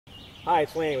Hi,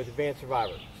 it's Lanny with Advanced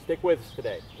Survivor. Stick with us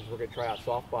today because we're going to try out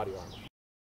soft body armor.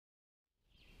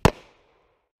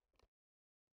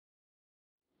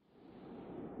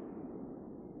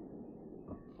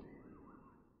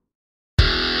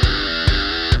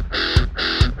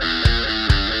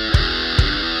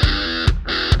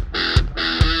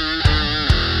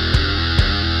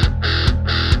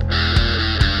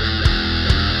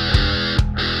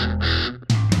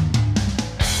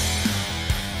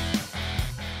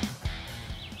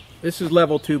 This is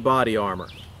level 2 body armor.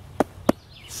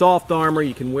 Soft armor,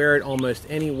 you can wear it almost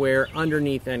anywhere,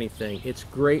 underneath anything. It's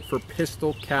great for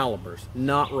pistol calibers,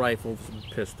 not rifles and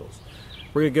pistols.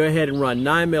 We're going to go ahead and run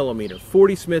 9mm,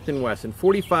 40 Smith & Wesson,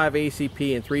 45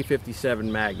 ACP, and 357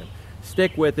 Magnum.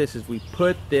 Stick with us as we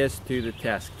put this to the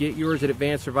test. Get yours at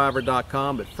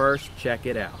advancedsurvivor.com, but first, check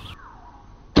it out.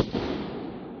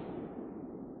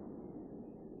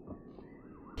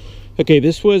 Okay,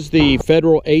 this was the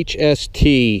Federal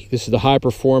HST. This is the high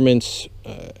performance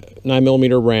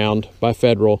 9mm round by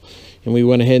Federal, and we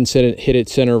went ahead and hit it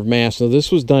center of mass. So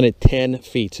this was done at 10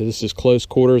 feet. So this is close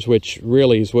quarters, which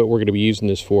really is what we're going to be using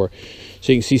this for.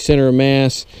 So you can see center of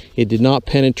mass. It did not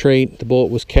penetrate. The bullet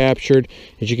was captured.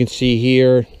 As you can see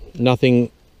here,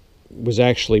 nothing was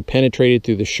actually penetrated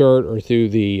through the shirt or through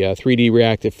the 3D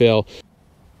reactive fill.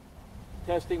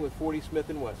 Testing with 40 Smith &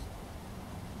 Wesson.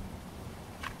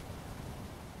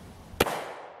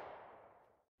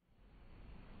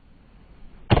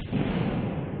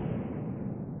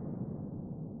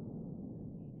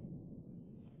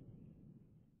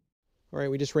 All right,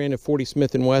 we just ran a 40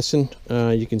 Smith & Wesson.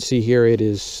 You can see here it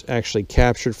is actually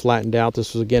captured, flattened out.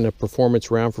 This was again a performance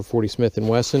round for 40 Smith &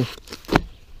 Wesson,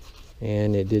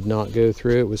 and it did not go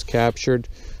through. It was captured.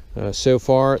 So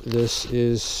far, this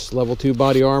is level 2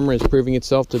 body armor. It's proving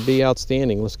itself to be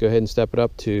outstanding. Let's go ahead and step it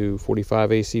up to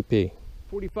 45 ACP.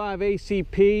 45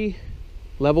 ACP,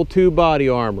 level 2 body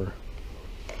armor.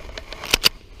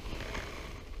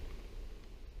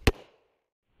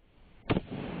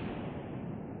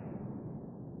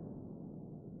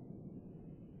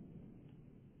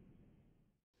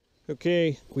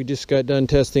 Okay, we just got done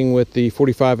testing with the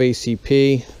 45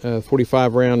 ACP.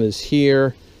 45 round is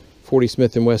here, 40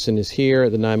 Smith & Wesson is here,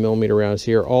 the 9mm round is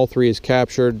here. All three is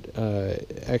captured.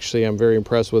 Actually, I'm very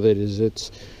impressed with it.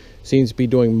 It seems to be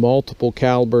doing multiple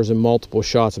calibers and multiple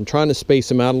shots. I'm trying to space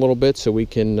them out a little bit so we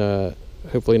can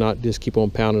hopefully not just keep on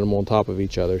pounding them on top of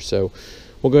each other. So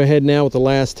we'll go ahead now with the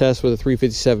last test with a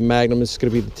 357 Magnum. This is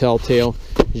going to be the telltale.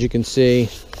 As you can see,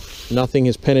 nothing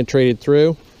has penetrated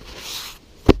through.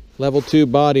 Level 2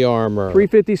 body armor.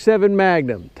 357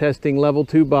 Magnum, testing level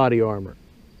 2 body armor.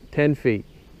 10 feet.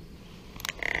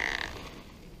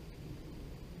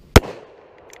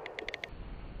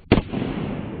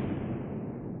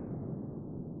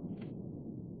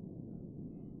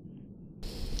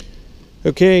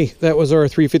 Okay, that was our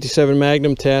 357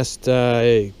 Magnum test.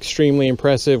 Extremely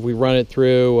impressive. We run it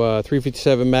through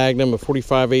 357 Magnum, a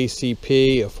 45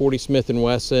 ACP, a 40 Smith &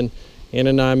 Wesson, and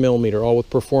a 9mm, all with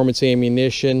performance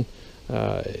ammunition.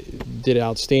 Did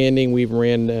outstanding. We even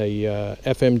ran a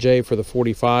FMJ for the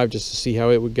 45 just to see how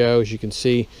it would go. As you can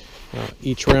see,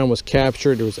 each round was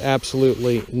captured. There was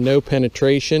absolutely no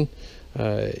penetration.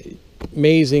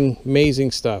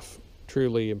 Amazing stuff.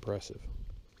 Truly impressive.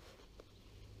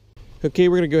 Okay,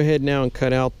 we're going to go ahead now and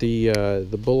cut out the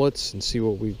bullets and see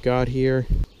what we've got here.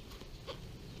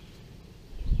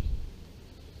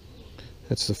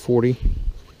 That's the 40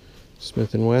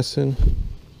 Smith & Wesson.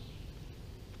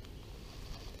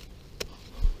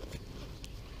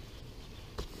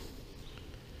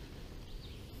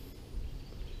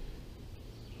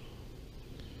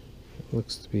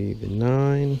 Looks to be the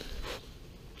 9.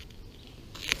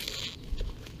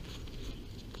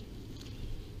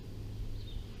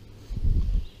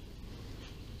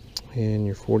 And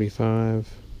your 45.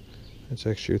 That's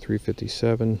actually your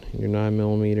 357, your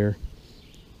 9mm,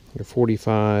 your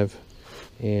 45,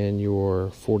 and your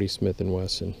 40 Smith &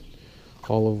 Wesson.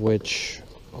 All of which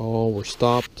were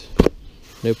stopped.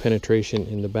 No penetration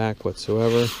in the back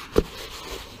whatsoever.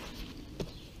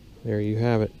 There you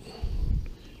have it.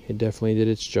 It definitely did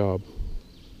its job.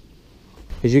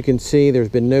 As you can see, there's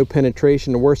been no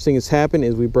penetration. The worst thing that's happened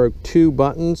is we broke 2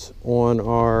 buttons on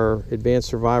our Advanced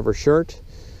Survivor shirt.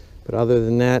 But other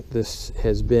than that, this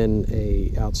has been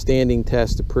an outstanding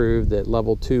test to prove that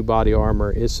level 2 body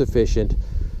armor is sufficient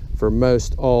for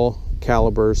most all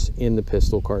calibers in the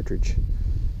pistol cartridge.